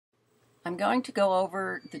I'm going to go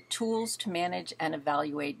over the tools to manage and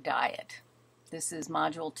evaluate diet. This is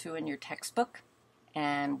Module 2 in your textbook,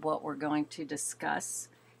 and what we're going to discuss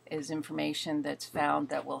is information that's found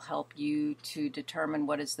that will help you to determine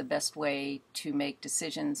what is the best way to make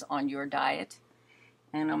decisions on your diet.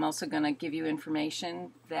 And I'm also going to give you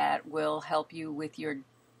information that will help you with your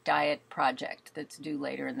diet project that's due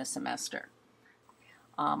later in the semester.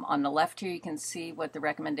 On the left here, you can see what the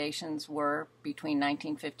recommendations were between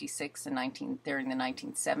 1956 and during the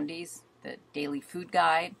 1970s, the Daily Food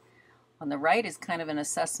Guide. On the right is kind of an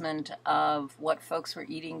assessment of what folks were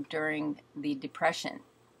eating during the Depression.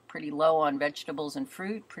 Pretty low on vegetables and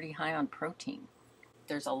fruit, pretty high on protein.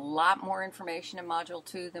 There's a lot more information in Module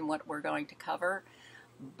 2 than what we're going to cover,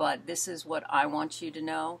 but this is what I want you to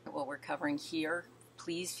know, what we're covering here.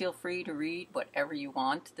 Please feel free to read whatever you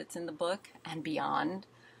want that's in the book and beyond.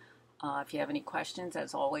 If you have any questions,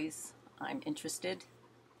 as always, I'm interested.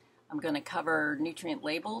 I'm going to cover nutrient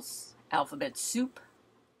labels, alphabet soup,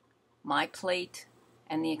 my plate,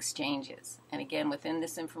 and the exchanges. And again, within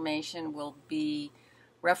this information will be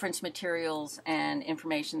reference materials and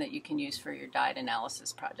information that you can use for your diet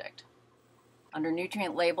analysis project. Under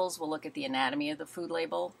nutrient labels, we'll look at the anatomy of the food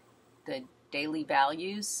label, the daily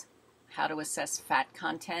values, how to assess fat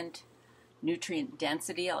content, nutrient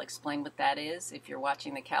density. I'll explain what that is. If you're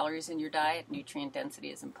watching the calories in your diet, nutrient density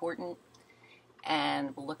is important.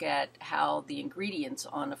 And we'll look at how the ingredients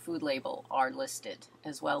on a food label are listed,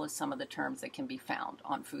 as well as some of the terms that can be found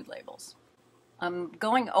on food labels. I'm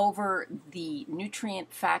going over the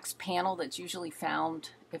nutrient facts panel that's usually found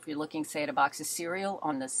if you're looking, say, at a box of cereal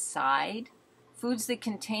on the side. Foods that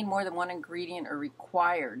contain more than one ingredient are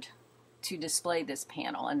required to display this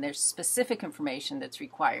panel, and there's specific information that's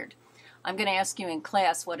required. I'm going to ask you in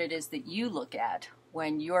class what it is that you look at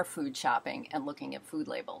when you're food shopping and looking at food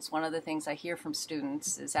labels. One of the things I hear from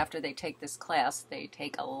students is after they take this class, they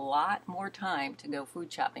take a lot more time to go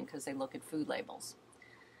food shopping because they look at food labels.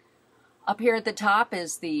 Up here at the top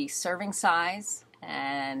is the serving size,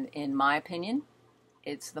 and in my opinion,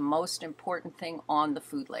 it's the most important thing on the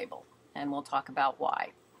food label, and we'll talk about why.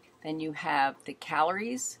 Then you have the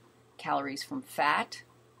calories from fat.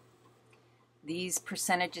 These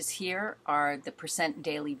percentages here are the percent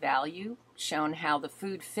daily value, shown how the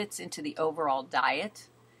food fits into the overall diet,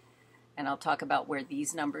 and I'll talk about where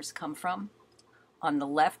these numbers come from. On the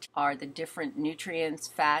left are the different nutrients: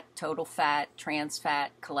 fat, total fat, trans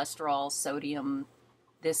fat, cholesterol, sodium.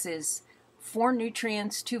 This is 4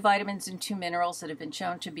 nutrients, 2 vitamins, and 2 minerals that have been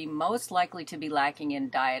shown to be most likely to be lacking in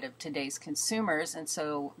diet of today's consumers, and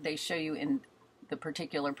so they show you in the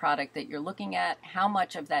particular product that you're looking at how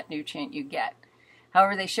much of that nutrient you get.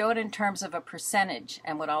 However, they show it in terms of a percentage,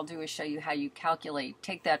 and what I'll do is show you how you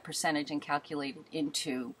take that percentage and calculate it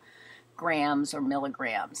into grams or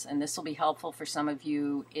milligrams, and this will be helpful for some of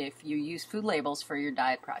you if you use food labels for your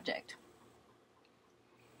diet project.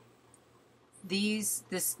 This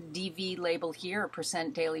DV label here,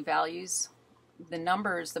 percent daily values,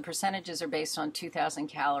 the percentages are based on 2,000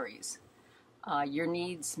 calories. Your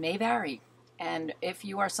needs may vary. And if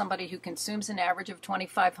you are somebody who consumes an average of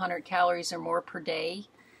 2,500 calories or more per day,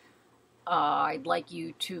 I'd like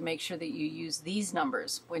you to make sure that you use these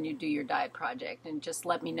numbers when you do your diet project, and just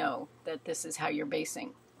let me know that this is how you're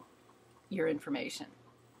basing your information.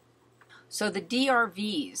 So the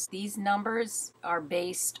DRVs, these numbers are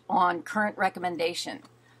based on current recommendation.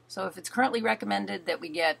 So if it's currently recommended that we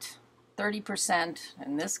get 30%,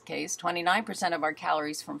 in this case 29% of our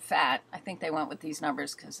calories from fat, I think they went with these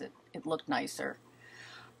numbers because it looked nicer.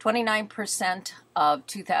 29% of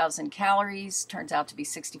 2,000 calories turns out to be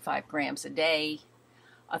 65 grams a day.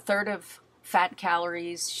 A third of fat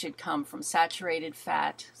calories should come from saturated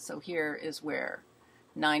fat, so here is where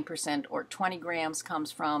 9% or 20 grams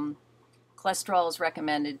comes from. Cholesterol is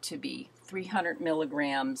recommended to be 300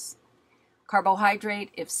 milligrams. Carbohydrate,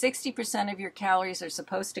 if 60% of your calories are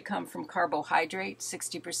supposed to come from carbohydrate,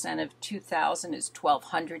 60% of 2,000 is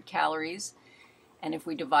 1,200 calories. And if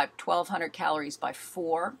we divide 1,200 calories by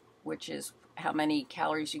 4, which is how many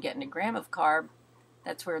calories you get in a gram of carb,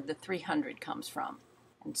 that's where the 300 comes from,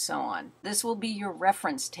 and so on. This will be your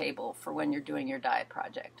reference table for when you're doing your diet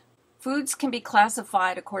project. Foods can be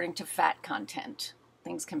classified according to fat content.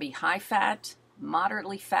 Things can be high fat,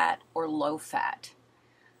 moderately fat, or low fat.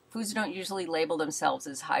 Foods don't usually label themselves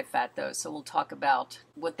as high fat though, so we'll talk about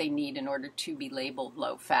what they need in order to be labeled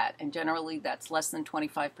low fat, and generally that's less than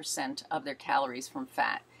 25% of their calories from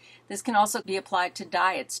fat. This can also be applied to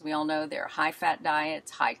diets. We all know there are high fat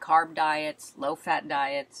diets, high carb diets, low fat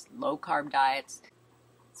diets, low carb diets.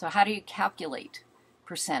 So how do you calculate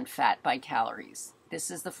percent fat by calories? This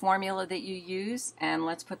is the formula that you use, and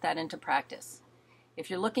let's put that into practice. If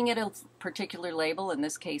you're looking at a particular label, in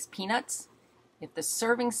this case peanuts, if the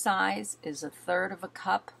serving size is 1/3 of a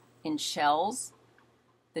cup in shells,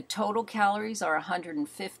 the total calories are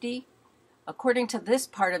 150. According to this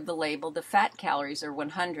part of the label, the fat calories are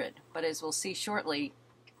 100, but as we'll see shortly,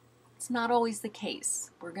 it's not always the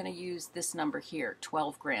case. We're going to use this number here,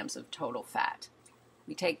 12 grams of total fat.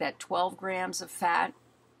 We take that 12 grams of fat,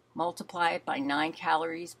 multiply it by 9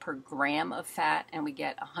 calories per gram of fat, and we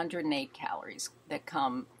get 108 calories that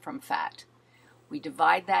come from fat. We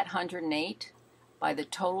divide that 108 by the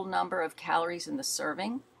total number of calories in the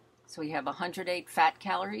serving. So we have 108 fat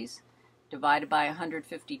calories divided by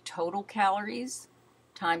 150 total calories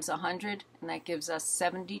times 100, and that gives us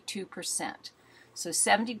 72%. So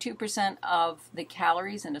 72% of the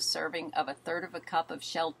calories in a serving of 1/3 of a cup of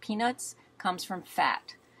shelled peanuts comes from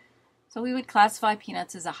fat. So we would classify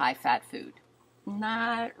peanuts as a high-fat food.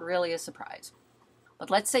 Not really a surprise. But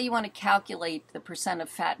let's say you want to calculate the percent of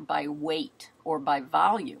fat by weight or by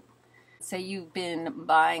volume. Say you've been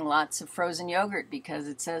buying lots of frozen yogurt because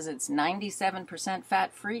it says it's 97%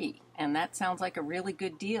 fat-free, and that sounds like a really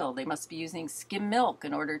good deal. They must be using skim milk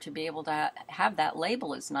in order to be able to have that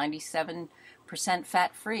label as 97%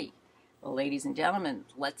 fat-free. Well, ladies and gentlemen,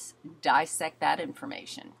 let's dissect that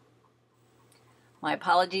information. My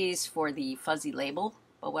apologies for the fuzzy label,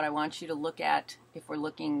 but what I want you to look at, if we're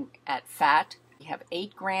looking at fat, we have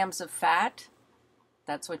 8 grams of fat.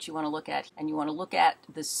 That's what you want to look at, and you want to look at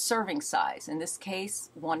the serving size. In this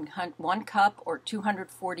case, one cup or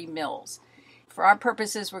 240 mils. For our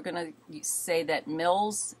purposes, we're going to say that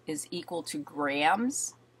mils is equal to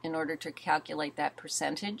grams in order to calculate that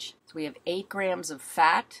percentage. So we have 8 grams of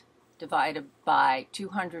fat divided by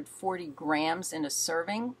 240 grams in a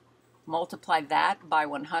serving. Multiply that by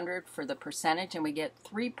 100 for the percentage, and we get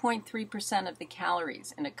 3.3% of the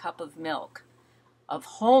calories in a cup of milk, of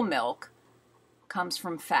whole milk, comes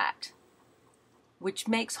from fat, which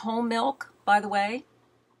makes whole milk, by the way,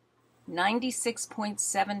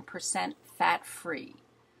 96.7% fat-free.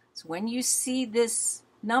 So when you see this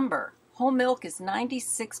number, whole milk is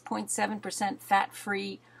 96.7%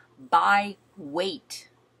 fat-free by weight,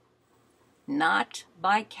 not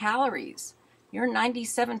by calories. Your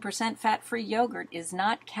 97% fat-free yogurt is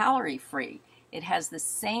not calorie-free. It has the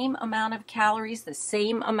same amount of calories, the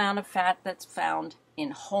same amount of fat that's found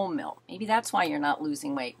in whole milk. Maybe that's why you're not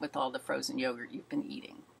losing weight with all the frozen yogurt you've been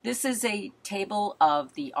eating. This is a table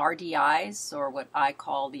of the RDIs, or what I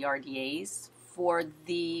call the RDAs, for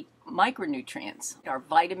the micronutrients, our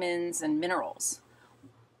vitamins and minerals.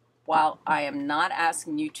 While I am not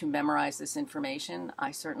asking you to memorize this information,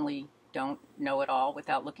 I certainly don't know it all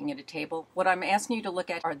without looking at a table. What I'm asking you to look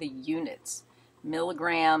at are the units: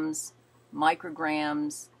 milligrams,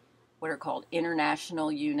 micrograms, what are called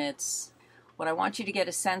international units. What I want you to get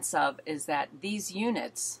a sense of is that these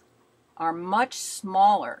units are much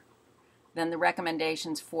smaller than the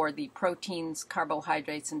recommendations for the proteins,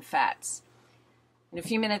 carbohydrates, and fats. In a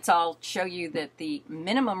few minutes, I'll show you that the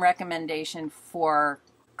minimum recommendation for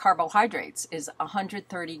carbohydrates is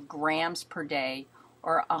 130 grams per day,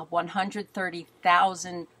 or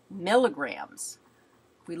 130,000 milligrams.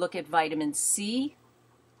 If we look at vitamin C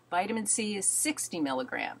is 60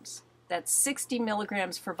 milligrams. That's 60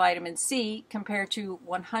 milligrams for vitamin C compared to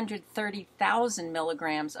 130,000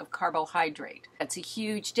 milligrams of carbohydrate. That's a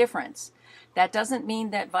huge difference. That doesn't mean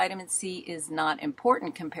that vitamin C is not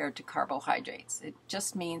important compared to carbohydrates. It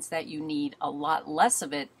just means that you need a lot less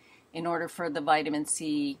of it in order for the vitamin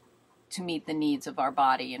C to meet the needs of our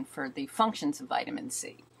body and for the functions of vitamin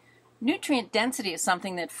C. Nutrient density is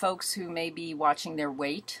something that folks who may be watching their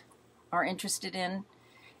weight are interested in.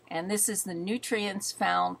 And this is the nutrients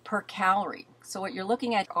found per calorie. So what you're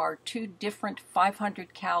looking at are 2 different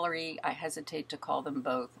 500 calorie, I hesitate to call them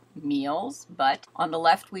both meals, but on the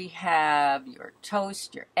left we have your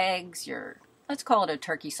toast, your eggs, let's call it a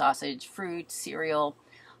turkey sausage, fruit, cereal,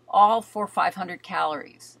 all for 500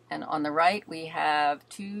 calories. And on the right we have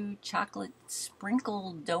 2 chocolate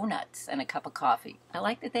sprinkled donuts and a cup of coffee. I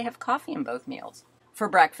like that they have coffee in both meals. For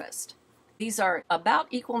breakfast, these are about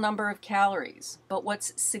equal number of calories, but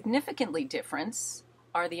what's significantly different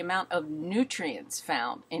are the amount of nutrients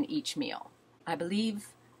found in each meal. I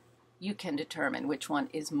believe you can determine which one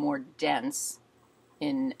is more dense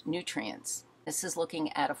in nutrients. This is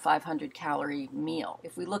looking at a 500 calorie meal.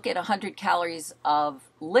 If we look at 100 calories of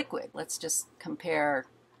liquid, let's just compare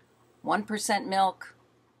 1% milk,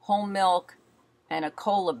 whole milk, and a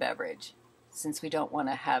cola beverage, since we don't want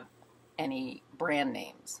to have any brand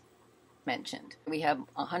names mentioned. We have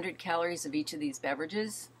 100 calories of each of these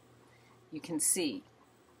beverages. You can see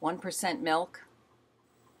 1% milk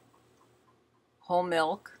whole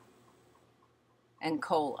milk, and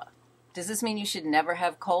cola. Does this mean you should never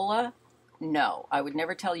have cola? No, I would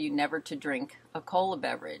never tell you never to drink a cola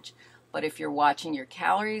beverage. But if you're watching your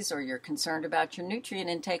calories or you're concerned about your nutrient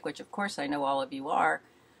intake, which of course I know all of you are,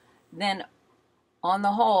 then on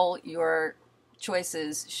the whole, your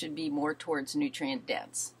choices should be more towards nutrient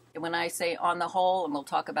dense. And when I say on the whole, and we'll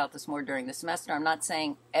talk about this more during the semester, I'm not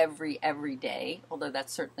saying every day, although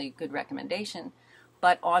that's certainly a good recommendation,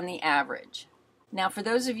 but on the average. Now, for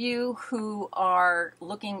those of you who are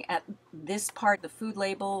looking at this part of the food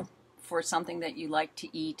label for something that you like to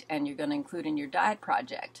eat and you're going to include in your diet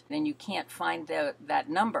project, and you can't find that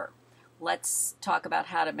number, let's talk about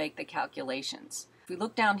how to make the calculations. If we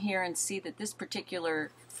look down here and see that this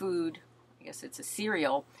particular food, I guess it's a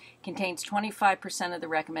cereal, contains 25% of the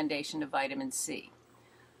recommendation of vitamin C.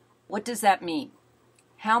 What does that mean?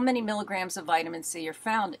 How many milligrams of vitamin C are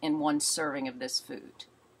found in one serving of this food?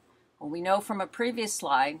 Well, we know from a previous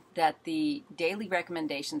slide that the daily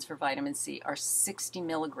recommendations for vitamin C are 60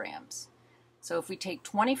 milligrams. So if we take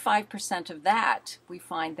 25% of that, we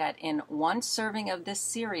find that in one serving of this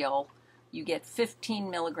cereal, you get 15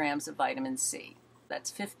 milligrams of vitamin C. That's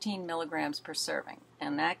 15 milligrams per serving.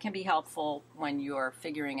 And that can be helpful when you're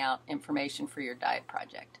figuring out information for your diet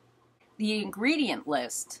project. The ingredient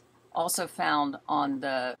list, also found on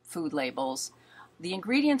the food labels, the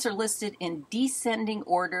ingredients are listed in descending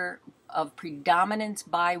order of predominance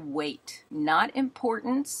by weight, not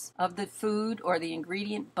importance of the food or the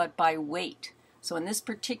ingredient, but by weight. So in this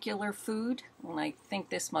particular food, and I think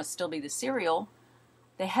this must still be the cereal,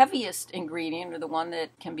 the heaviest ingredient, or the one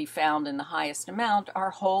that can be found in the highest amount,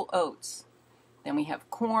 are whole oats. Then we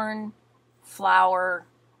have corn, flour,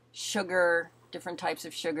 sugar, different types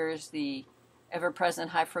of sugars, the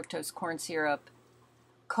ever-present high fructose corn syrup,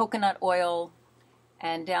 coconut oil,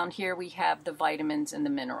 and down here we have the vitamins and the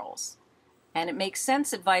minerals. And it makes sense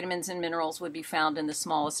that vitamins and minerals would be found in the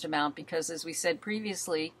smallest amount because, as we said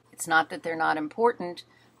previously, it's not that they're not important,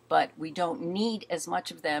 but we don't need as much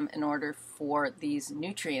of them in order for these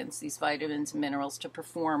nutrients, these vitamins and minerals, to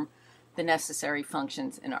perform the necessary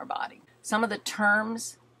functions in our body. Some of the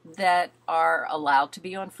terms that are allowed to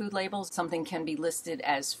be on food labels, something can be listed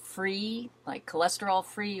as free, like cholesterol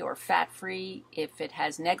free or fat free, if it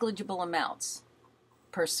has negligible amounts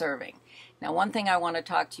per serving. Now, one thing I want to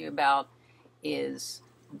talk to you about is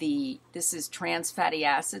this is trans fatty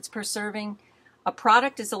acids per serving. A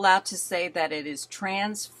product is allowed to say that it is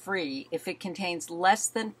trans-free if it contains less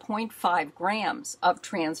than 0.5 grams of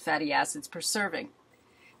trans fatty acids per serving.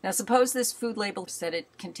 Now, suppose this food label said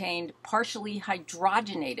it contained partially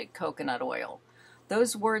hydrogenated coconut oil.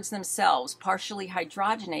 Those words themselves, partially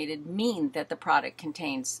hydrogenated, mean that the product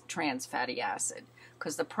contains trans fatty acid,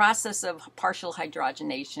 because the process of partial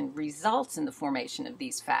hydrogenation results in the formation of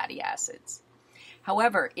these fatty acids.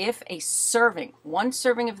 However, if one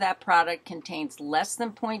serving of that product contains less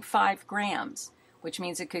than 0.5 grams, which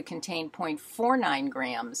means it could contain 0.49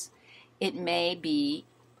 grams, it may be,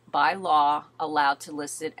 by law, allowed to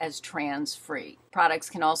list it as trans-free. Products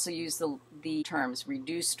can also use the terms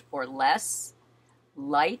reduced or less,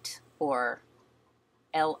 light or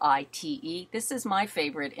LITE. This is my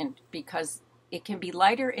favorite because it can be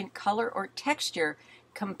lighter in color or texture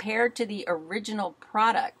compared to the original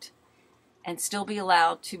product and still be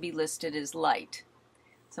allowed to be listed as light.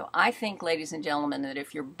 So I think, ladies and gentlemen, that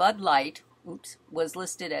if your Bud Light was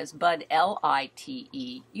listed as Bud LITE,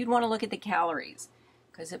 you'd want to look at the calories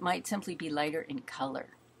because it might simply be lighter in color.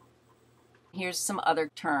 Here's some other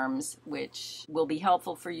terms which will be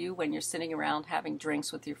helpful for you when you're sitting around having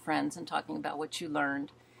drinks with your friends and talking about what you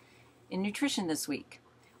learned in nutrition this week.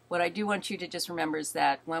 What I do want you to just remember is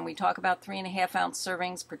that when we talk about 3.5-ounce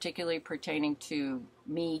servings, particularly pertaining to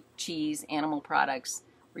meat, cheese, animal products,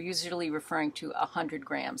 we're usually referring to 100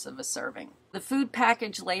 grams of a serving. The food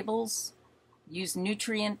package labels use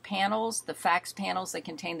nutrient panels, the facts panels that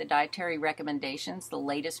contain the dietary recommendations, the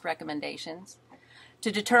latest recommendations.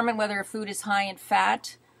 To determine whether a food is high in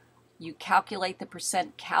fat, you calculate the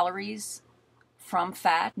percent calories from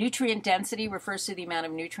fat. Nutrient density refers to the amount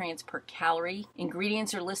of nutrients per calorie.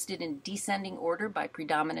 Ingredients are listed in descending order by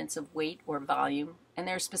predominance of weight or volume, and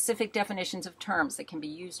there are specific definitions of terms that can be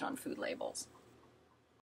used on food labels.